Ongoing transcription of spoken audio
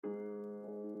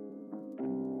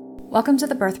Welcome to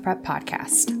the Birth Prep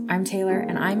Podcast. I'm Taylor,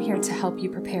 and I'm here to help you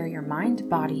prepare your mind,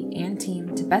 body, and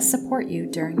team to best support you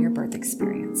during your birth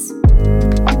experience.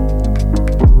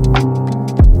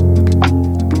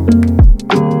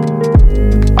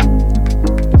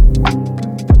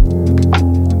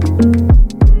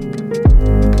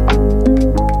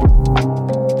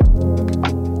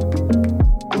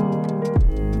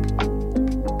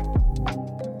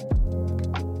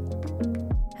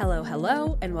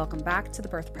 Hello, and welcome back to the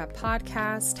Birth Prep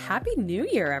Podcast. Happy New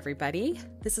Year, everybody.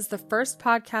 This is the first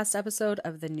podcast episode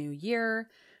of the new year.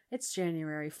 It's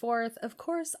January 4th. Of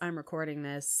course, I'm recording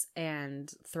this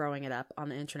and throwing it up on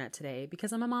the internet today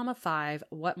because I'm a mom of 5.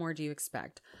 What more do you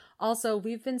expect? Also,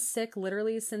 we've been sick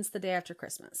literally since the day after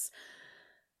Christmas.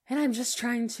 And I'm just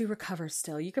trying to recover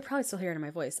still. You could probably still hear it in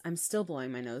my voice. I'm still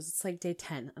blowing my nose. It's like day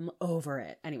 10. I'm over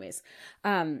it. Anyways,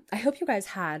 I hope you guys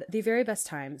had the very best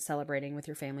time celebrating with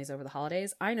your families over the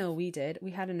holidays. I know we did.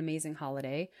 We had an amazing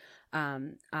holiday.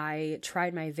 I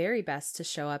tried my very best to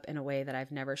show up in a way that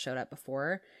I've never showed up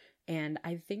before. And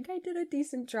I think I did a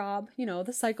decent job. You know,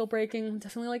 the cycle breaking,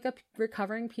 definitely like a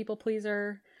recovering people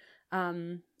pleaser.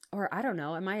 Or I don't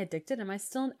know, am I addicted? Am I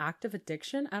still in active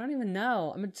addiction? I don't even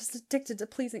know. I'm just addicted to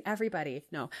pleasing everybody.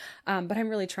 No, but I'm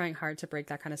really trying hard to break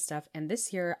that kind of stuff. And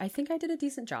this year, I think I did a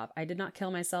decent job. I did not kill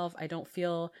myself. I don't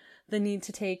feel the need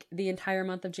to take the entire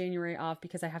month of January off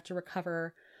because I have to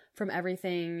recover from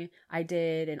everything I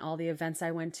did and all the events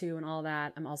I went to and all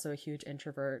that. I'm also a huge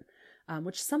introvert,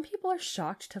 which some people are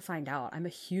shocked to find out. I'm a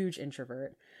huge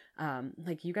introvert.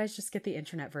 Like you guys just get the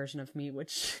internet version of me,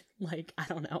 which like, I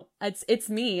don't know. It's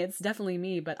me. It's definitely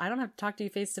me, but I don't have to talk to you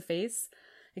face to face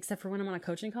except for when I'm on a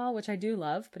coaching call, which I do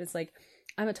love, but it's like,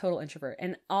 I'm a total introvert.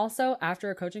 And also after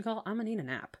a coaching call, I'm gonna need a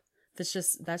nap. That's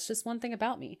just one thing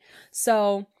about me.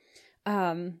 So,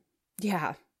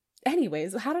 yeah.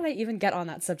 Anyways, how did I even get on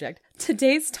that subject?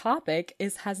 Today's topic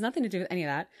has nothing to do with any of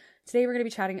that. Today, we're going to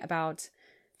be chatting about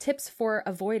tips for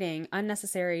avoiding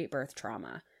unnecessary birth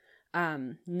trauma.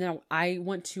 No, I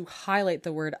want to highlight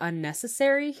the word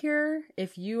unnecessary here.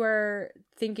 If you are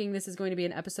thinking this is going to be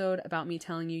an episode about me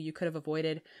telling you could have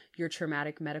avoided your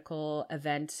traumatic medical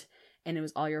event and it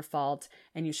was all your fault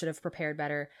and you should have prepared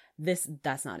better,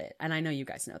 that's not it. And I know you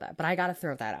guys know that, but I got to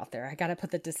throw that out there. I got to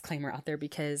put the disclaimer out there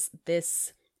because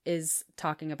this is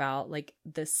talking about like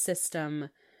the system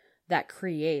that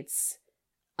creates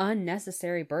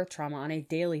unnecessary birth trauma on a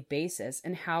daily basis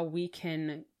and how we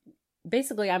can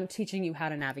basically, I'm teaching you how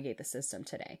to navigate the system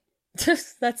today.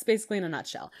 That's basically in a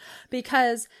nutshell,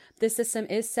 because the system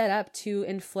is set up to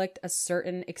inflict a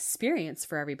certain experience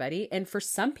for everybody. And for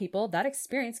some people, that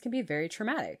experience can be very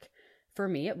traumatic. For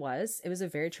me, it was a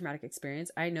very traumatic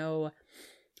experience. I know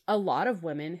a lot of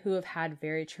women who have had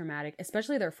very traumatic,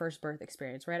 especially their first birth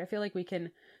experience, right? I feel like we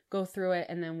can go through it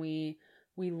and then we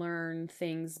learn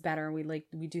things better.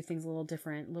 We do things a little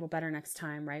different, a little better next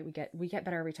time, right? We get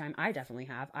better every time. I definitely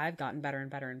have. I've gotten better and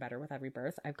better and better with every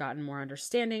birth. I've gotten more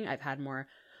understanding. I've had more,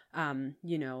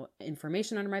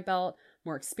 information under my belt,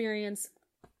 more experience,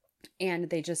 and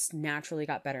they just naturally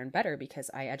got better and better because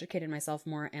I educated myself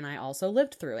more and I also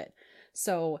lived through it.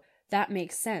 So that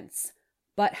makes sense.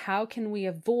 But how can we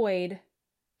avoid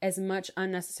as much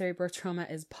unnecessary birth trauma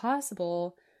as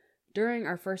possible during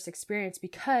our first experience,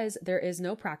 because there is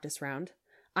no practice round?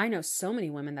 I know so many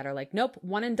women that are like, nope,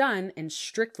 one and done. And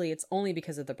strictly it's only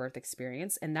because of the birth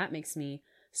experience. And that makes me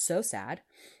so sad.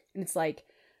 And it's like,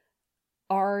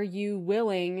 are you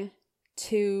willing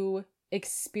to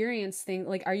experience things?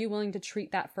 Like, are you willing to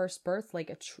treat that first birth like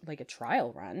a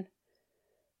trial run?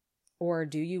 Or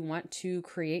do you want to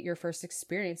create your first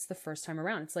experience the first time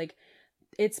around? It's like,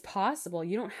 it's possible.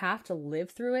 You don't have to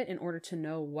live through it in order to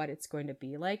know what it's going to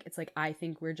be like. It's like, I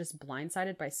think we're just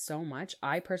blindsided by so much.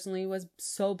 I personally was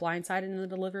so blindsided in the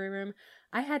delivery room.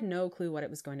 I had no clue what it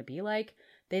was going to be like.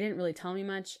 They didn't really tell me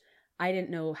much. I didn't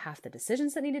know half the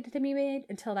decisions that needed to be made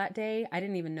until that day. I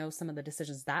didn't even know some of the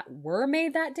decisions that were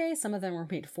made that day. Some of them were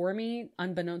made for me,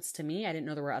 unbeknownst to me. I didn't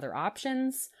know there were other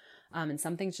options. And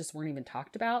some things just weren't even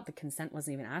talked about. The consent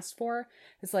wasn't even asked for.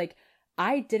 It's like,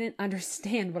 I didn't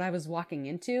understand what I was walking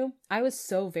into. I was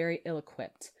so very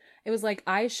ill-equipped. It was like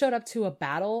I showed up to a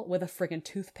battle with a friggin'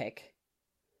 toothpick.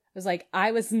 It was like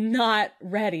I was not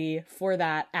ready for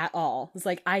that at all. It was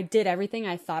like I did everything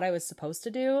I thought I was supposed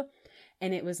to do,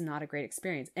 and it was not a great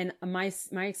experience. And my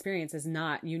experience is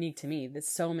not unique to me. That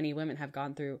so many women have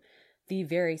gone through the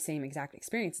very same exact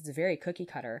experience. It's very cookie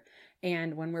cutter.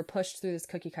 And when we're pushed through this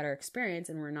cookie cutter experience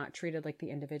and we're not treated like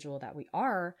the individual that we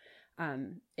are,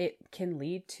 it can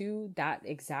lead to that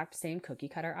exact same cookie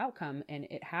cutter outcome. And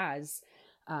it has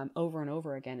over and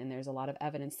over again. And there's a lot of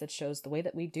evidence that shows the way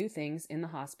that we do things in the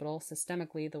hospital,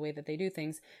 systemically, the way that they do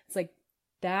things. It's like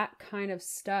that kind of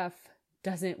stuff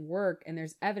doesn't work, and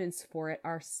there's evidence for it.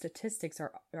 Our statistics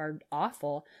are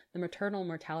awful. The maternal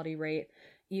mortality rate,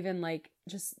 even like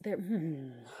just there.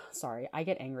 Sorry, I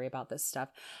get angry about this stuff.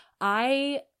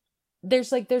 There's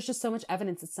just so much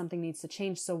evidence that something needs to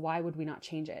change. So why would we not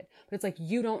change it? But it's like,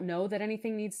 you don't know that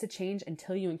anything needs to change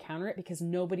until you encounter it, because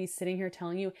nobody's sitting here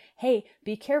telling you, hey,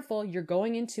 be careful. You're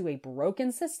going into a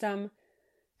broken system.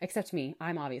 Except me.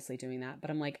 I'm obviously doing that, but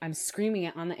I'm screaming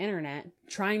it on the internet,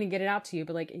 trying to get it out to you,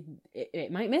 but like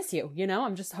it might miss you, you know?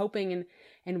 I'm just hoping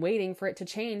and waiting for it to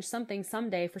change something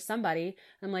someday for somebody.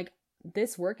 I'm like,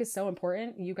 this work is so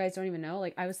important. You guys don't even know.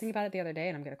 Like, I was thinking about it the other day,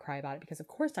 and I'm going to cry about it because of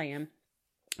course I am.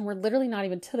 And we're literally not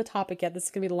even to the topic yet. This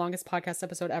is going to be the longest podcast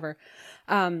episode ever.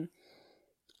 I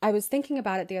was thinking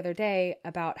about it the other day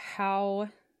about how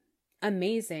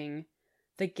amazing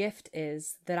the gift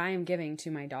is that I am giving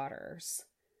to my daughters.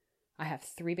 I have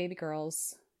 3 baby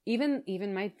girls, even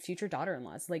my future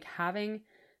daughter-in-laws, like having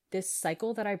this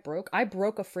cycle that I broke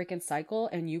a freaking cycle,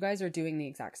 and you guys are doing the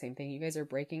exact same thing. You guys are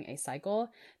breaking a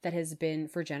cycle that has been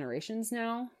for generations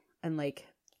now. And like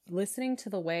listening to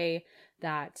the way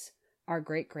that our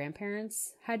great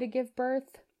grandparents had to give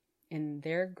birth, and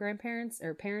their grandparents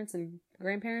or parents and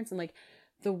grandparents, and like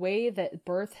the way that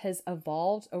birth has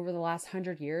evolved over the last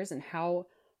 100 years, and how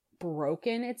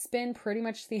broken it's been pretty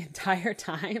much the entire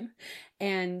time,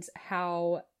 and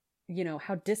how, you know,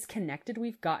 how disconnected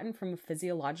we've gotten from a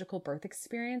physiological birth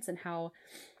experience, and how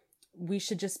we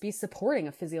should just be supporting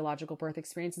a physiological birth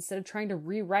experience instead of trying to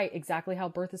rewrite exactly how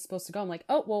birth is supposed to go. I'm like,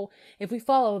 oh, well, if we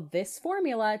follow this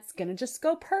formula, it's going to just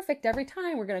go perfect every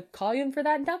time. We're going to call you in for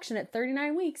that induction at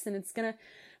 39 weeks, and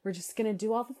we're just going to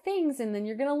do all the things, and then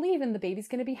you're going to leave, and the baby's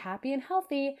going to be happy and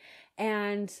healthy.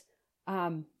 And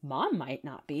mom might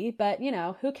not be, but you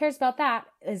know, who cares about that,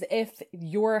 as if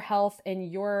your health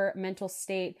and your mental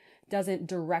state doesn't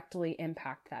directly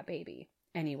impact that baby.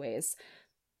 Anyways,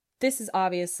 this is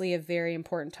obviously a very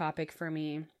important topic for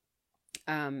me.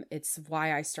 It's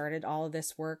why I started all of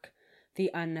this work,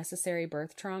 the unnecessary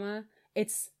birth trauma.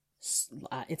 It's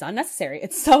unnecessary.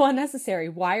 It's so unnecessary.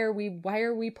 Why are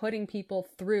we putting people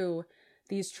through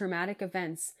these traumatic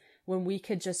events when we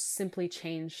could just simply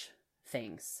change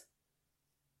things?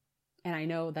 And I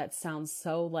know that sounds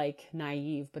so like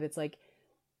naive, but it's like,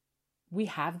 we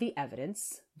have the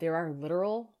evidence. There are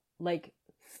literal like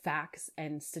facts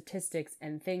and statistics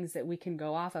and things that we can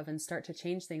go off of and start to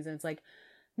change things. And it's like,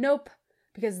 nope,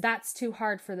 because that's too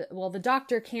hard for the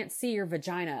doctor can't see your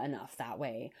vagina enough that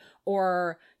way.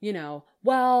 Or, you know,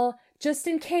 well, just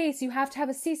in case you have to have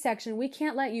a C-section, we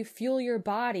can't let you fuel your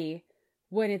body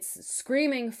when it's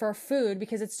screaming for food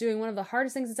because it's doing one of the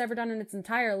hardest things it's ever done in its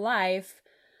entire life.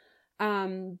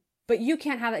 But you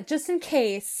can't have it just in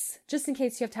case you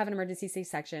have to have an emergency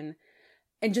C-section,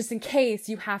 and just in case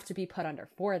you have to be put under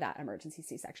for that emergency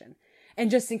C-section,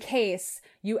 and just in case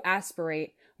you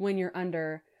aspirate when you're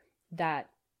under that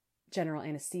general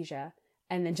anesthesia,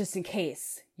 and then just in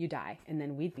case you die, and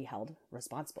then we'd be held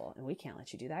responsible, and we can't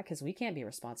let you do that because we can't be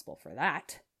responsible for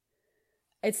that.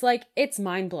 It's like, it's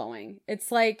mind-blowing.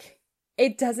 It's like,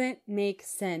 it doesn't make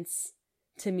sense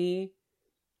to me.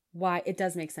 Why? It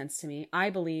does make sense to me. I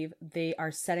believe they are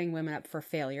setting women up for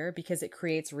failure because it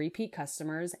creates repeat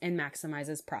customers and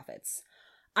maximizes profits.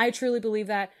 I truly believe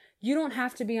that. You don't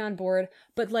have to be on board,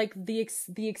 but like the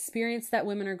experience that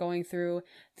women are going through,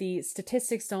 the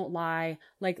statistics don't lie.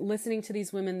 Like listening to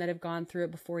these women that have gone through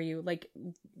it before you, like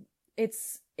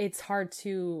it's hard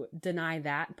to deny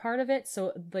that part of it.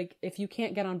 So like, if you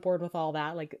can't get on board with all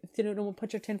that, like if you don't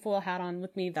put your tinfoil hat on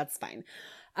with me, that's fine.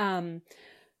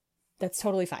 That's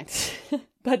totally fine.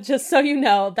 But just so you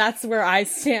know, that's where I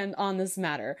stand on this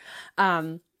matter.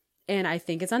 And I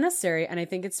think it's unnecessary, and I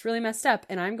think it's really messed up.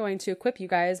 And I'm going to equip you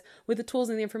guys with the tools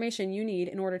and the information you need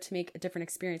in order to make a different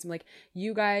experience. I'm like,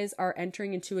 you guys are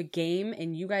entering into a game,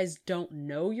 and you guys don't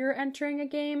know you're entering a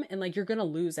game, and like, you're going to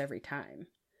lose every time.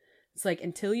 It's like,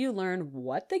 until you learn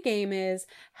what the game is,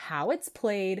 how it's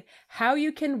played, how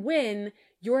you can win,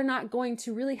 you're not going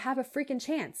to really have a freaking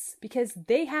chance, because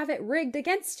they have it rigged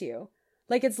against you.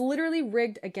 Like, it's literally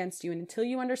rigged against you. And until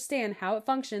you understand how it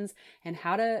functions and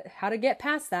how to get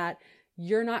past that,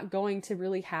 you're not going to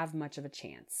really have much of a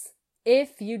chance.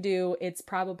 If you do, it's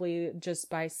probably just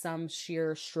by some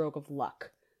sheer stroke of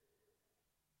luck.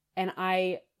 And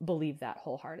I believe that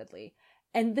wholeheartedly.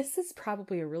 And this is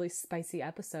probably a really spicy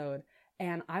episode.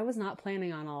 And I was not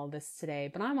planning on all of this today,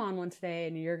 but I'm on one today,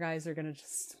 and your guys are going to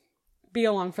just be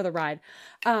along for the ride.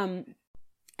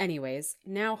 Anyways,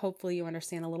 now hopefully you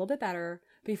understand a little bit better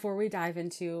before we dive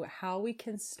into how we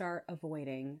can start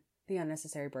avoiding the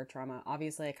unnecessary birth trauma.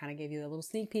 Obviously, I kind of gave you a little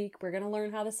sneak peek. We're going to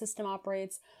learn how the system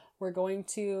operates. We're going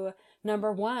to,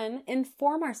 number one,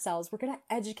 inform ourselves. We're going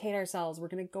to educate ourselves. We're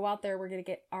going to go out there. We're going to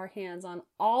get our hands on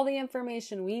all the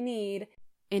information we need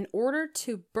in order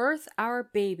to birth our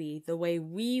baby the way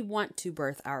we want to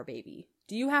birth our baby.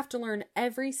 Do you have to learn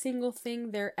every single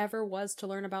thing there ever was to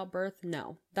learn about birth?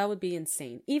 No, that would be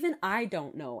insane. Even I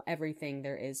don't know everything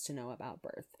there is to know about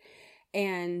birth.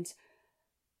 And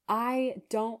I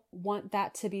don't want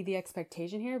that to be the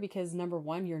expectation here because number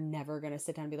one, you're never going to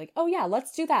sit down and be like, oh yeah,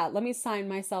 let's do that. Let me sign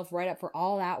myself right up for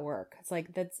all that work. It's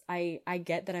like, I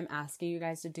get that I'm asking you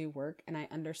guys to do work and I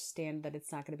understand that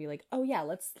it's not going to be like, oh yeah,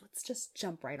 let's just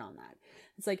jump right on that.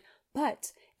 It's like,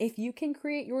 but if you can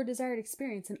create your desired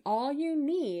experience and all you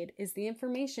need is the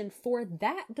information for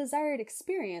that desired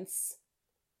experience,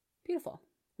 beautiful.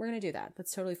 We're going to do that.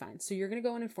 That's totally fine. So you're going to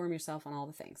go and inform yourself on all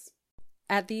the things.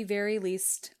 At the very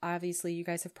least, obviously, you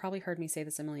guys have probably heard me say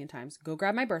this a million times. Go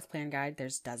grab my birth plan guide.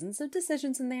 There's dozens of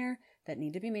decisions in there that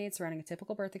need to be made surrounding a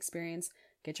typical birth experience.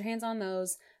 Get your hands on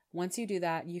those. Once you do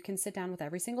that, you can sit down with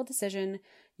every single decision.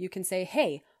 You can say,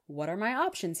 hey, what are my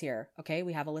options here? Okay,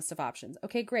 we have a list of options.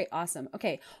 Okay, great, awesome.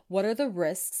 Okay, what are the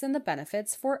risks and the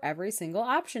benefits for every single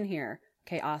option here?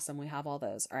 Okay, awesome, we have all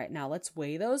those. All right, now let's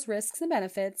weigh those risks and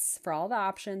benefits for all the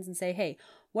options and say, hey,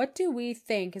 what do we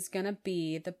think is going to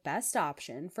be the best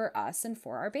option for us and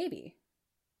for our baby?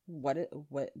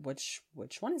 Which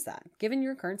one is that? Given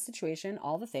your current situation,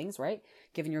 all the things, right?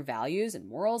 Given your values and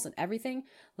morals and everything,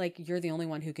 like you're the only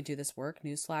one who can do this work.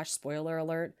 Newsflash, spoiler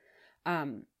alert.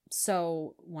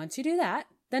 So once you do that,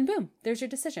 then boom, there's your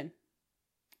decision.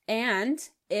 And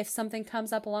if something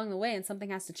comes up along the way and something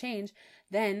has to change,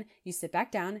 then you sit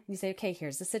back down and you say, okay,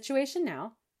 here's the situation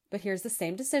now, but here's the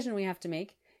same decision we have to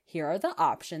make. Here are the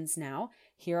options now.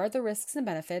 Here are the risks and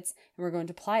benefits, and we're going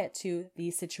to apply it to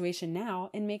the situation now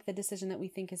and make the decision that we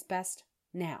think is best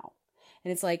now.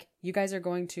 And it's like, you guys are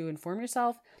going to inform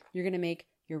yourself. You're going to make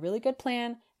your really good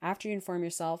plan after you inform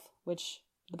yourself, which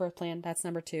the birth plan, that's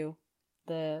number 2.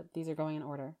 These are going in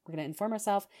order. We're going to inform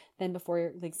ourselves then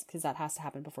before, because that has to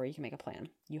happen before you can make a plan.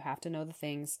 You have to know the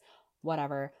things,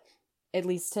 whatever, at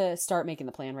least to start making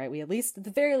the plan, right? We at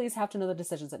the very least have to know the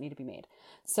decisions that need to be made.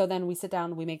 So then we sit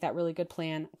down, we make that really good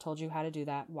plan. I told you how to do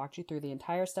that, walked you through the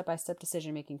entire step-by-step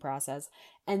decision-making process.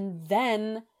 And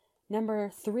then number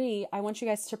 3, I want you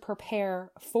guys to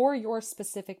prepare for your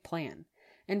specific plan.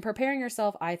 And preparing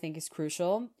yourself, I think, is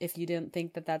crucial. If you didn't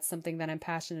think that that's something that I'm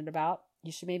passionate about,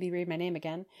 you should maybe read my name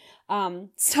again.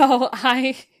 So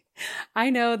I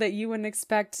know that you wouldn't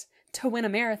expect to win a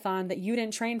marathon that you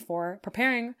didn't train for.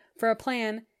 Preparing for a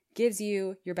plan gives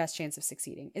you your best chance of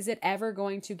succeeding. Is it ever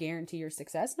going to guarantee your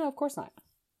success? No, of course not.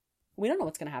 We don't know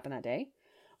what's going to happen that day.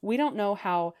 We don't know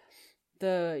how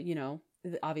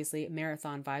obviously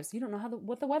marathon vibes. You don't know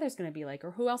what the weather's going to be like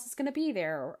or who else is going to be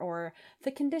there or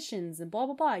the conditions and blah,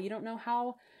 blah, blah. You don't know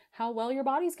how well your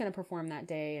body's going to perform that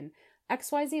day and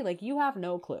XYZ. Like, you have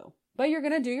no clue, but you're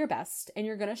going to do your best and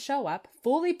you're going to show up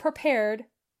fully prepared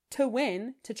to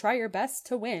win, to try your best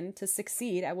to win, to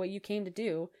succeed at what you came to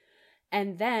do.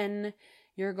 And then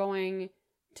you're going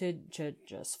to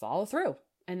just follow through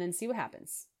and then see what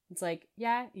happens. It's like,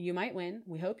 yeah, you might win.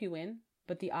 We hope you win.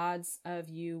 But the odds of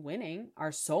you winning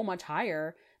are so much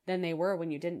higher than they were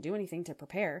when you didn't do anything to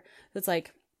prepare. It's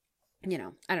like, I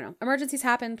don't know. Emergencies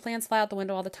happen. Plans fly out the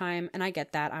window all the time. And I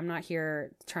get that. I'm not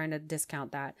here trying to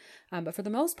discount that. But for the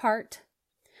most part,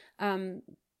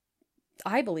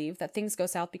 I believe that things go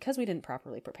south because we didn't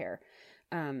properly prepare.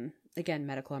 Again,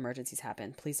 medical emergencies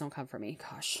happen. Please don't come for me.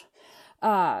 Gosh.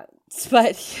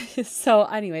 But so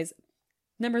anyways,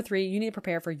 number 3, you need to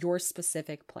prepare for your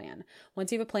specific plan.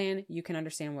 Once you have a plan, you can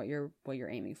understand what you're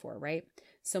aiming for, right?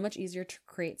 So much easier to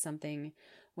create something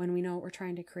when we know what we're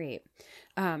trying to create.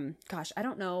 Gosh, I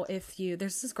don't know if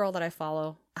there's this girl that I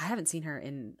follow. I haven't seen her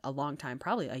in a long time,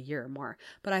 probably a year or more,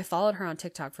 but I followed her on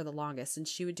TikTok for the longest, and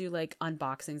she would do like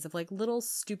unboxings of like little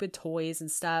stupid toys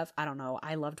and stuff. I don't know.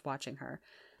 I loved watching her.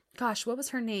 Gosh, what was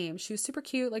her name? She was super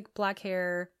cute, like black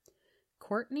hair.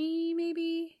 Courtney,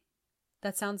 maybe?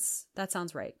 That sounds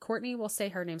right. Courtney, we'll say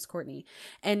her name's Courtney.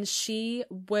 And she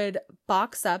would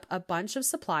box up a bunch of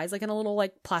supplies, like in a little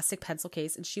like plastic pencil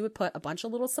case. And she would put a bunch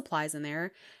of little supplies in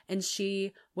there. And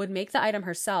she would make the item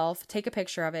herself, take a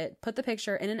picture of it, put the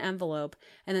picture in an envelope,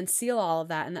 and then seal all of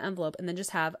that in the envelope. And then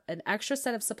just have an extra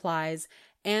set of supplies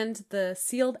and the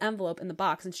sealed envelope in the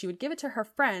box. And she would give it to her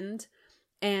friend.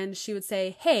 And she would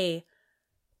say, hey,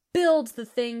 build the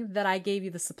thing that I gave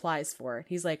you the supplies for. And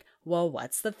he's like, well,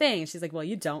 what's the thing? She's like, well,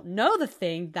 you don't know the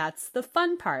thing. That's the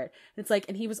fun part. And it's like,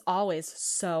 and he was always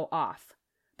so off.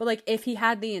 But like if he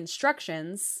had the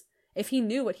instructions, if he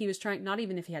knew what he was trying, not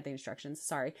even if he had the instructions,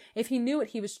 sorry, if he knew what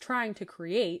he was trying to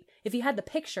create, if he had the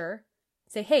picture,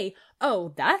 say, hey,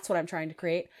 oh, that's what I'm trying to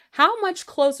create. How much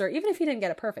closer, even if he didn't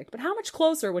get it perfect, but how much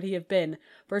closer would he have been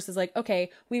versus like, okay,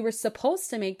 we were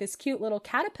supposed to make this cute little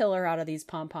caterpillar out of these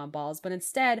pom-pom balls, but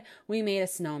instead we made a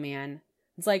snowman.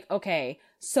 It's like, okay,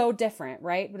 so different,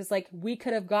 right? But it's like, we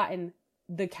could have gotten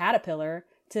the caterpillar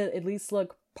to at least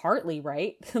look partly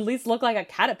right, at least look like a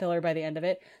caterpillar by the end of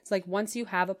it. It's like, once you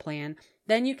have a plan,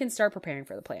 then you can start preparing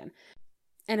for the plan.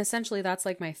 And essentially that's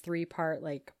like my 3-part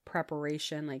like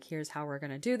preparation, like here's how we're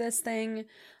going to do this thing.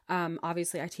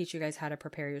 Obviously I teach you guys how to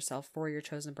prepare yourself for your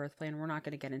chosen birth plan. We're not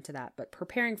going to get into that, but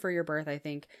preparing for your birth, I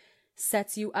think,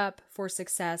 sets you up for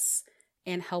success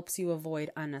and helps you avoid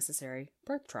unnecessary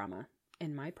birth trauma,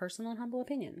 in my personal and humble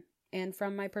opinion and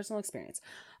from my personal experience.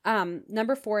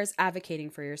 Number 4 is advocating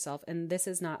for yourself. And this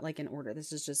is not like in order.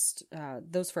 This is just,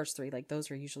 those first 3, like those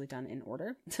are usually done in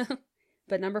order.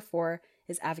 But number 4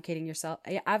 is advocating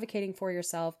for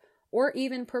yourself, or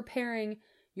even preparing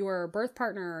your birth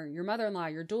partner, your mother-in-law,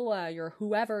 your doula, your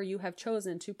whoever you have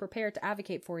chosen to prepare to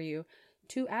advocate for you.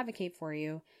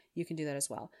 You can do that as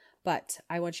well. But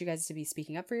I want you guys to be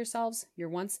speaking up for yourselves. Your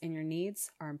wants and your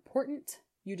needs are important.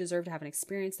 You deserve to have an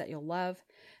experience that you'll love.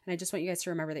 And I just want you guys to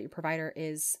remember that your provider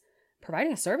is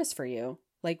providing a service for you,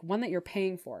 like one that you're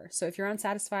paying for. So if you're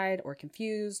unsatisfied or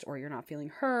confused or you're not feeling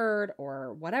heard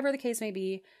or whatever the case may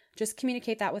be, just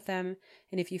communicate that with them.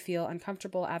 And if you feel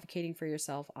uncomfortable advocating for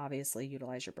yourself, obviously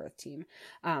utilize your birth team.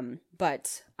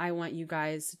 But I want you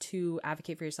guys to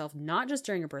advocate for yourself, not just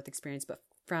during your birth experience, but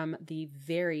from the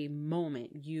very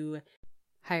moment you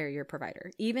hire your provider.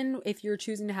 Even if you're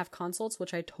choosing to have consults,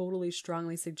 which I totally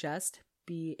strongly suggest,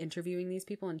 be interviewing these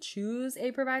people and choose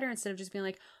a provider instead of just being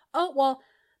like, oh, well,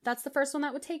 that's the first one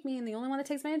that would take me and the only one that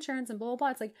takes my insurance and blah, blah, blah.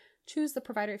 It's like, choose the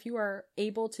provider if you are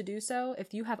able to do so.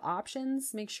 If you have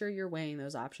options, make sure you're weighing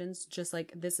those options. Just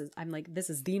like this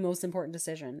is the most important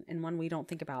decision and one we don't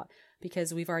think about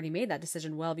because we've already made that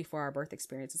decision well before our birth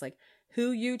experience. It's like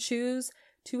who you choose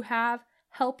to have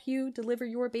help you deliver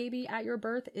your baby at your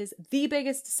birth is the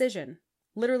biggest decision.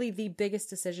 Literally the biggest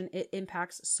decision. It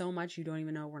impacts so much you don't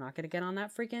even know. We're not going to get on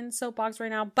that freaking soapbox right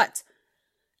now, but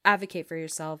advocate for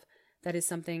yourself. That is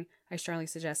something I strongly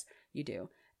suggest you do.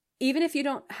 Even if you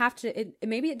don't have to,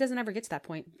 maybe it doesn't ever get to that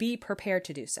point, be prepared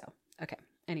to do so. Okay.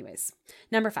 Anyways,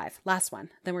 number 5, last one.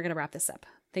 Then we're going to wrap this up.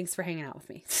 Thanks for hanging out with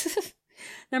me.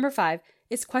 Number 5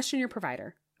 is question your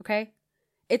provider. Okay.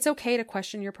 It's okay to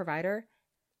question your provider.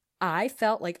 I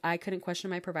felt like I couldn't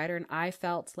question my provider, and I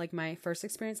felt like my first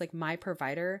experience, like my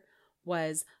provider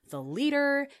was the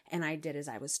leader and I did as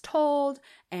I was told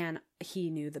and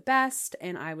he knew the best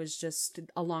and I was just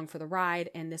along for the ride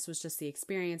and this was just the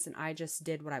experience and I just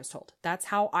did what I was told. That's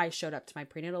how I showed up to my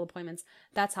prenatal appointments.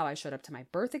 That's how I showed up to my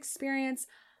birth experience.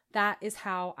 That is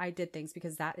how I did things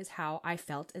because that is how I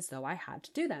felt as though I had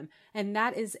to do them. And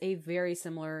that is a very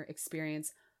similar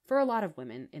experience for a lot of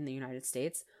women in the United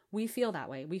States. We feel that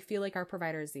way. We feel like our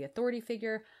provider is the authority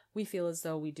figure. We feel as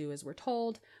though we do as we're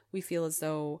told. We feel as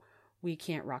though we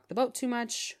can't rock the boat too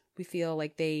much. We feel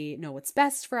like they know what's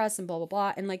best for us and blah, blah,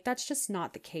 blah. And like, that's just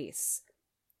not the case.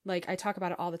 Like I talk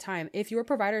about it all the time. If your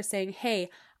provider is saying, hey,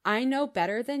 I know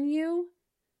better than you,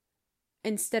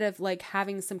 instead of like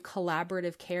having some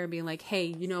collaborative care and being like, hey,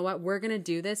 you know what? We're going to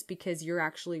do this because you're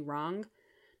actually wrong.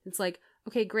 It's like,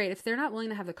 okay, great. If they're not willing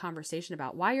to have the conversation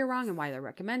about why you're wrong and why they're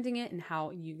recommending it and how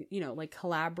you know, like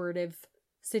collaborative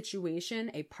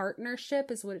situation, a partnership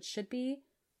is what it should be,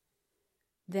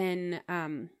 then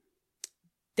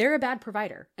they're a bad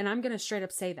provider. And I'm going to straight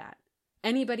up say that.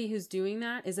 Anybody who's doing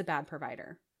that is a bad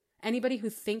provider. Anybody who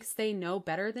thinks they know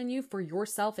better than you for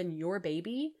yourself and your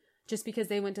baby just because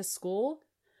they went to school,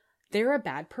 they're a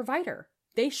bad provider.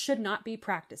 They should not be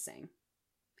practicing.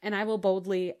 And I will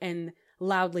boldly and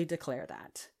loudly declare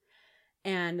that.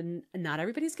 And not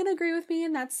everybody's going to agree with me,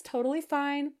 and that's totally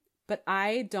fine. But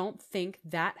I don't think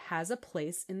that has a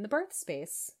place in the birth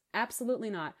space. Absolutely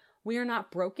not. We are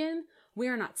not broken. We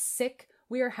are not sick.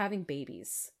 We are having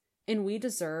babies. And we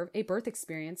deserve a birth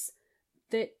experience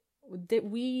that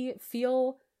we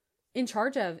feel in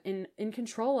charge of, in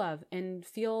control of, and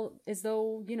feel as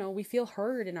though, you know, we feel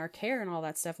heard in our care and all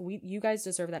that stuff. You guys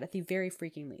deserve that at the very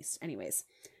freaking least. Anyways,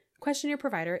 question your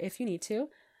provider if you need to.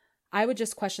 I would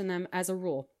just question them as a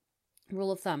rule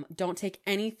of thumb. Don't take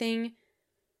anything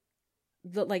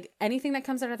that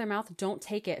comes out of their mouth. Don't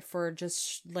take it for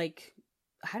just like,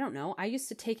 I don't know. I used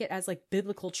to take it as like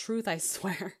biblical truth, I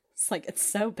swear. It's like, it's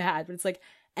so bad, but it's like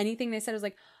anything they said was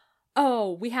like,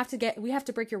 oh, we have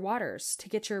to break your waters to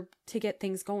get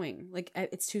things going. Like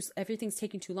everything's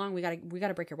taking too long. We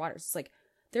gotta break your waters. It's like,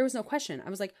 there was no question. I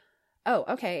was like, oh,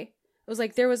 okay. It was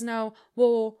like, there was no,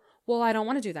 well, I don't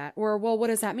want to do that. Or, well, what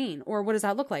does that mean? Or what does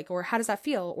that look like? Or how does that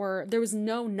feel? Or there was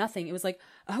nothing. It was like,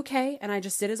 okay. And I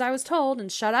just did as I was told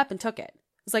and shut up and took it.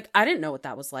 It's like, I didn't know what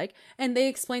that was like. And they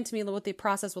explained to me what the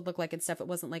process would look like and stuff. It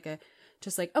wasn't like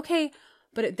just like, okay.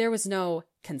 But there was no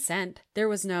consent. There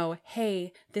was no,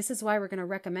 hey, this is why we're going to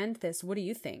recommend this. What do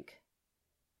you think?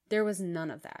 There was none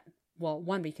of that. Well,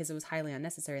 one, because it was highly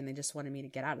unnecessary and they just wanted me to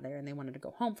get out of there and they wanted to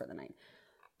go home for the night.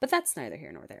 But that's neither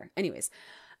here nor there. Anyways,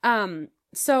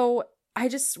 so I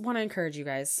just want to encourage you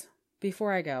guys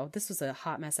before I go. This was a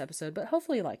hot mess episode, but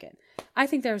hopefully you like it. I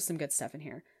think there was some good stuff in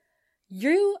here.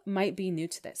 You might be new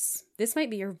to this. This might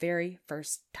be your very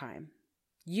first time.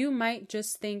 You might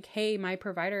just think, hey, my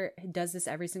provider does this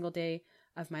every single day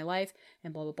of my life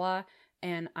and blah, blah, blah.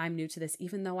 And I'm new to this,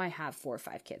 even though I have 4 or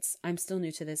 5 kids. I'm still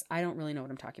new to this. I don't really know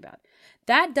what I'm talking about.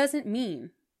 That doesn't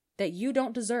mean that you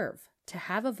don't deserve to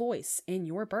have a voice in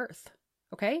your birth.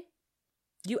 Okay?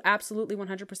 You absolutely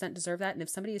 100% deserve that. And if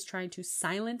somebody is trying to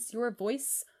silence your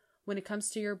voice when it comes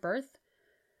to your birth,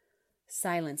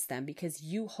 silence them, because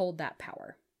you hold that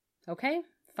power. Okay?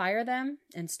 Fire them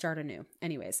and start anew.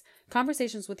 Anyways,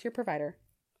 conversations with your provider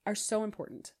are so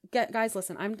important. Guys,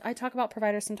 listen, I talk about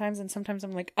providers sometimes, and sometimes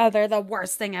I'm like, oh, they're the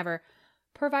worst thing ever.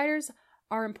 Providers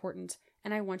are important,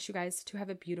 and I want you guys to have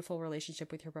a beautiful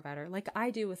relationship with your provider, like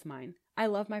I do with mine. I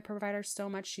love my provider so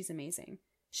much. She's amazing.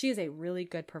 She is a really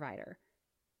good provider.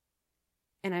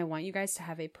 And I want you guys to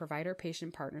have a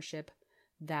provider-patient partnership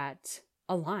that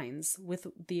aligns with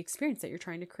the experience that you're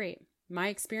trying to create. My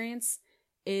experience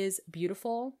is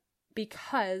beautiful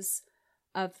because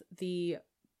of the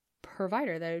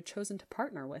provider that I've chosen to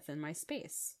partner with in my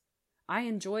space. I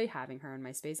enjoy having her in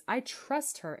my space. I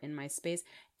trust her in my space.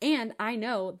 And I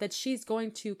know that she's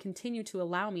going to continue to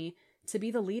allow me to be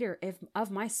the leader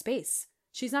of my space.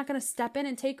 She's not going to step in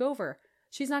and take over.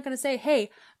 She's not going to say,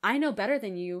 hey, I know better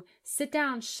than you. Sit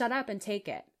down, shut up, and take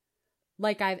it.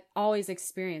 Like I've always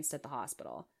experienced at the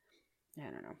hospital. I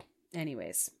don't know.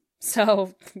 Anyways.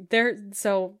 So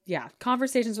yeah,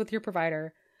 conversations with your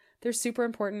provider, they're super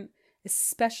important,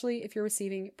 especially if you're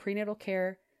receiving prenatal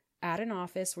care at an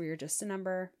office where you're just a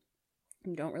number.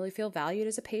 You don't really feel valued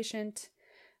as a patient,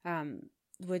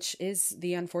 which is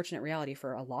the unfortunate reality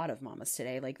for a lot of mamas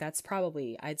today. Like that's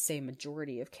probably, I'd say,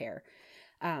 majority of care,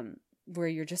 where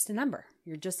you're just a number.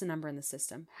 You're just a number in the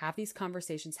system. Have these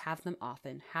conversations, have them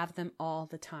often, have them all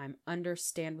the time.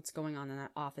 Understand what's going on in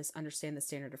that office, understand the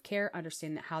standard of care,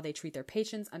 understand how they treat their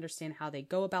patients, understand how they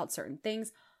go about certain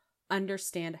things,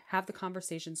 understand, have the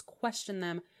conversations, question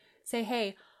them, say,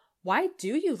 hey, why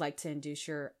do you like to induce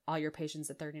all your patients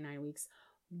at 39 weeks?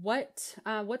 What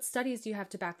studies do you have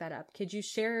to back that up? Could you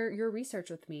share your research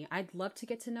with me? I'd love to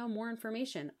get to know more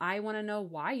information. I want to know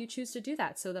why you choose to do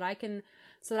that so that I can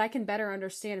better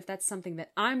understand if that's something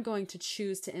that I'm going to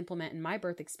choose to implement in my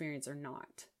birth experience or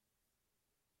not.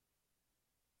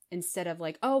 Instead of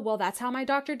like, oh, well, that's how my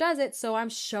doctor does it, so I'm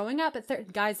showing up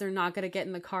at guys, they're not going to get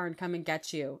in the car and come and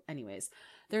get you. Anyways,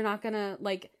 they're not going to,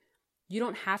 like, you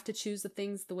don't have to choose the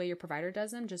things the way your provider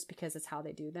does them just because it's how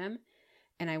they do them.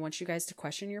 And I want you guys to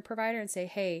question your provider and say,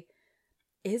 hey,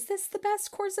 is this the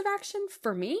best course of action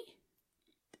for me?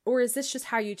 Or is this just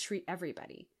how you treat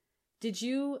everybody? Did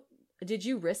you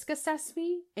risk assess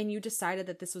me and you decided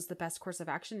that this was the best course of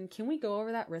action? And can we go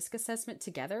over that risk assessment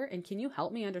together? And can you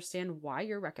help me understand why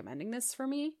you're recommending this for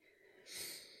me?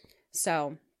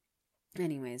 So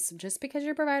anyways, just because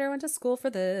your provider went to school for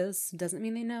this doesn't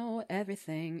mean they know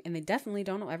everything. And they definitely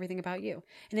don't know everything about you.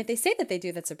 And if they say that they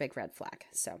do, that's a big red flag.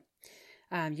 So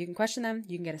you can question them.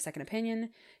 You can get a second opinion.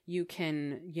 You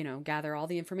can, gather all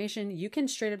the information. You can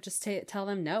straight up just tell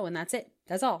them no, and that's it.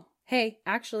 That's all. Hey,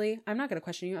 actually, I'm not going to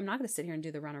question you. I'm not going to sit here and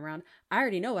do the runaround. I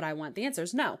already know what I want. The answer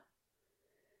is no.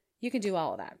 You can do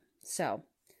all of that. So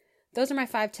those are my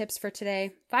 5 tips for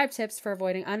today. 5 tips for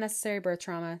avoiding unnecessary birth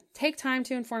trauma. Take time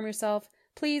to inform yourself.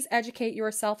 Please educate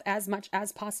yourself as much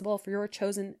as possible for your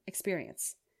chosen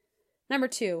experience. Number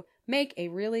 2, make a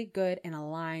really good and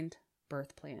aligned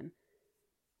birth plan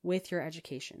with your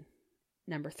education.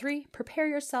 Number 3, prepare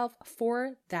yourself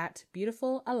for that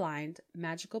beautiful, aligned,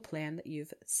 magical plan that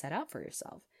you've set out for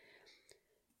yourself.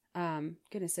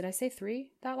 Goodness, did I say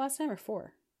 3 that last time or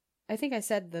 4? I think I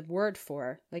said the word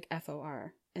 4, like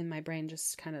F-O-R, and my brain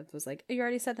just kind of was like, you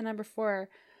already said the number 4.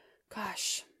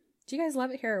 Gosh, do you guys love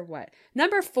it here or what?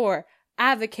 Number 4,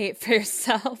 advocate for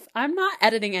yourself. I'm not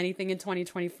editing anything in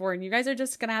 2024, and you guys are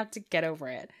just going to have to get over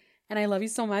it. And I love you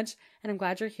so much. And I'm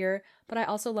glad you're here. But I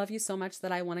also love you so much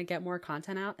that I want to get more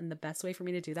content out. And the best way for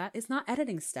me to do that is not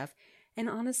editing stuff. And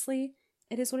honestly,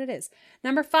 it is what it is.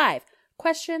 Number 5,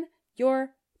 question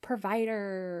your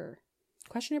provider.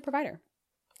 Question your provider.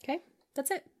 Okay, that's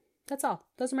it. That's all.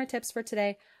 Those are my tips for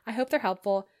today. I hope they're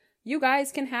helpful. You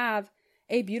guys can have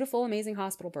a beautiful, amazing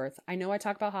hospital birth. I know I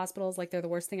talk about hospitals like they're the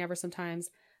worst thing ever sometimes.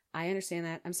 I understand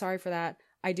that. I'm sorry for that.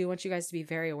 I do want you guys to be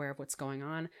very aware of what's going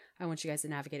on. I want you guys to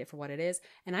navigate it for what it is.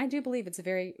 And I do believe it's a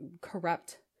very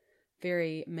corrupt,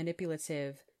 very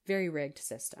manipulative, very rigged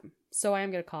system. So I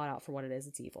am going to call it out for what it is.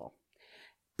 It's evil.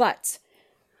 But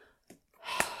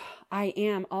I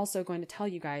am also going to tell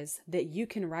you guys that you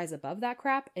can rise above that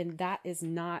crap, and that is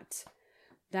not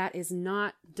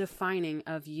defining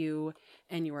of you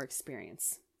and your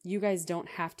experience. You guys don't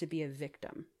have to be a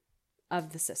victim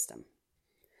of the system.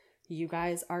 You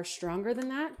guys are stronger than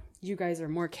that. You guys are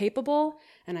more capable,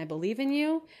 and I believe in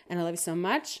you, and I love you so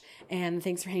much, and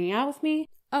thanks for hanging out with me.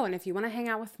 Oh, and if you want to hang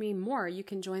out with me more, you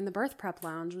can join the Birth Prep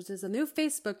Lounge, which is a new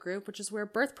Facebook group, which is where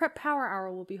Birth Prep Power Hour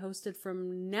will be hosted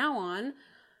from now on,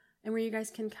 and where you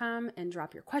guys can come and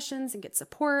drop your questions and get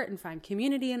support and find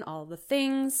community and all the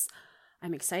things.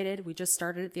 I'm excited. We just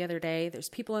started it the other day. There's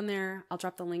people in there. I'll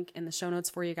drop the link in the show notes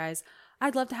for you guys.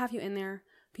 I'd love to have you in there.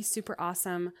 Be super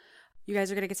awesome. You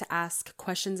guys are going to get to ask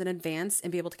questions in advance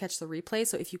and be able to catch the replay.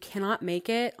 So if you cannot make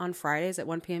it on Fridays at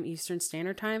 1 p.m. Eastern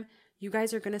Standard Time, you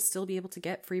guys are going to still be able to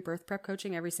get free birth prep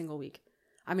coaching every single week.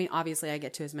 I mean, obviously I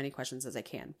get to as many questions as I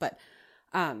can, but,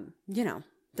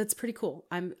 that's pretty cool.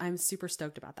 I'm super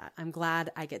stoked about that. I'm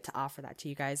glad I get to offer that to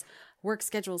you guys. Work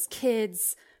schedules,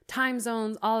 kids, time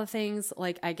zones, all the things.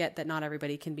 Like, I get that not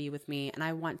everybody can be with me, and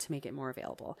I want to make it more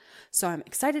available. So I'm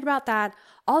excited about that.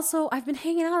 Also, I've been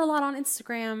hanging out a lot on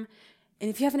Instagram, and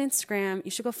if you have an Instagram,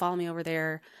 you should go follow me over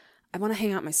there. I want to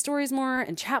hang out my stories more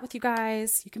and chat with you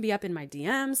guys. You can be up in my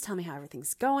DMs. Tell me how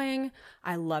everything's going.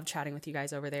 I love chatting with you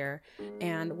guys over there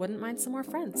and wouldn't mind some more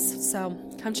friends. So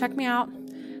come check me out.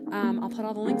 I'll put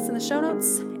all the links in the show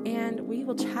notes, and we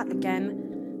will chat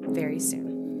again very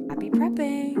soon. Happy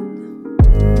prepping.